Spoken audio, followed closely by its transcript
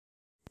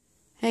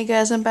Hey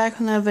guys, I'm back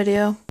from that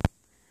video.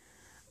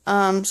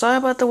 Sorry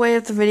about the way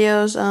of the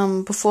videos.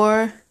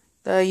 Before,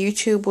 the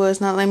YouTube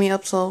was not letting me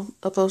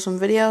upload some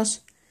videos.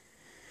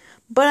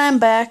 But I'm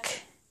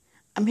back.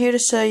 I'm here to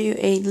show you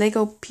a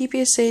Lego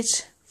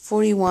PPSH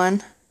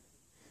 41.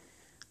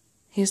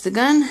 Here's the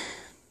gun.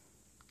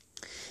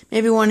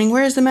 Maybe wondering,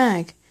 where's the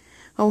mag?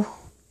 Oh,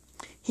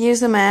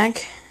 here's the mag.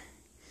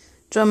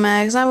 Drum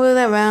mag. It's not really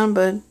that round,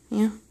 but,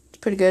 yeah, it's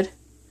pretty good.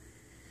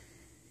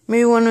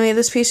 Maybe wondering what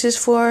this piece is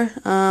for.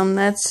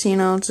 That's,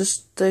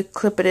 just to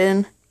clip it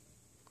in.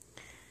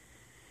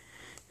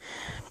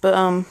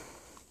 But,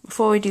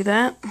 before we do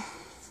that,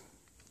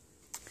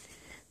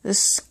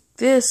 this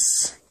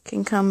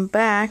can come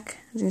back.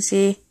 As you can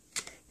see,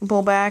 you can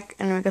pull back,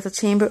 and we got the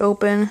chamber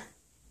open.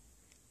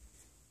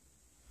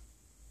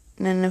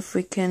 And then if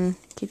we can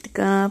keep the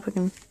gun up, we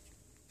can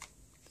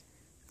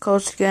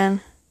close it again.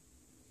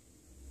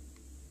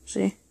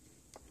 See?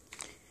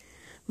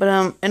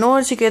 But in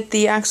order to get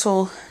the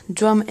actual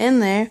drum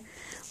in there,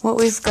 what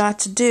we've got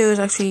to do is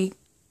actually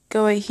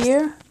go right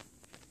here.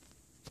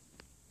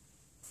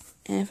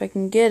 And if I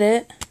can get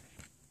it,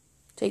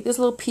 take this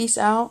little piece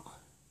out.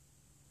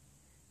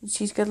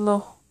 She's got a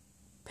little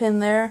pin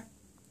there.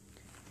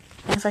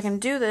 And if I can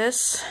do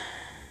this,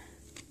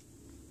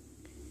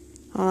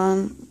 hold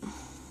on.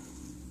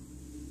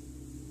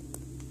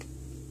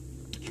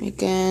 We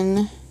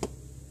can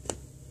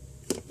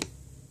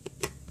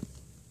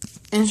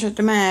insert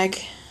the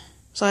mag.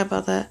 Sorry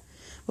about that.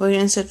 We're going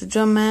to insert the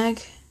drum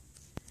mag.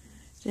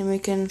 Then we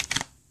can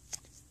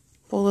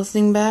pull the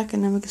thing back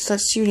and then we can start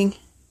shooting.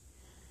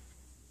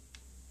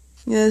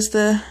 There's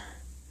the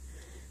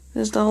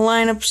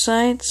lineup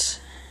sights.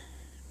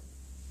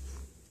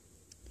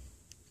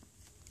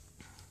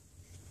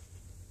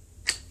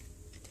 I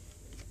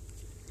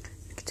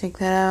can take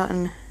that out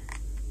and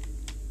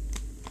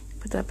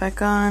put that back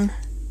on.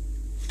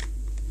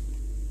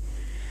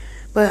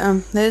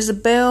 But there's the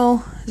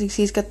barrel. As you can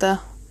see, it's got the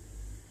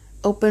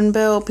open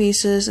barrel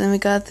pieces, and we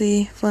got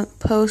the front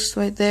post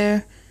right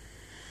there.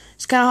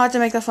 It's kind of hard to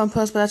make that front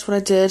post, but that's what I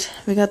did.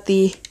 We got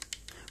the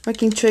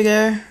working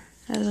trigger,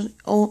 as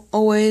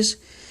always,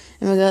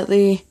 and we got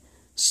the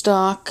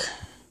stock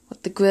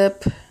with the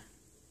grip,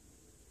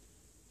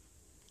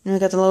 and we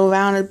got the little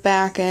rounded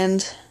back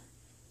end.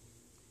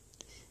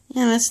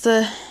 Yeah, that's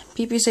the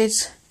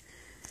PPSH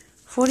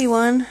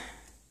 41. I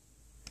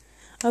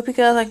hope you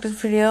guys liked this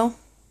video.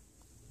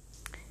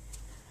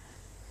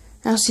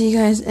 I'll see you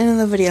guys in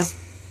another video.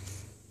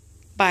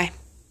 Bye.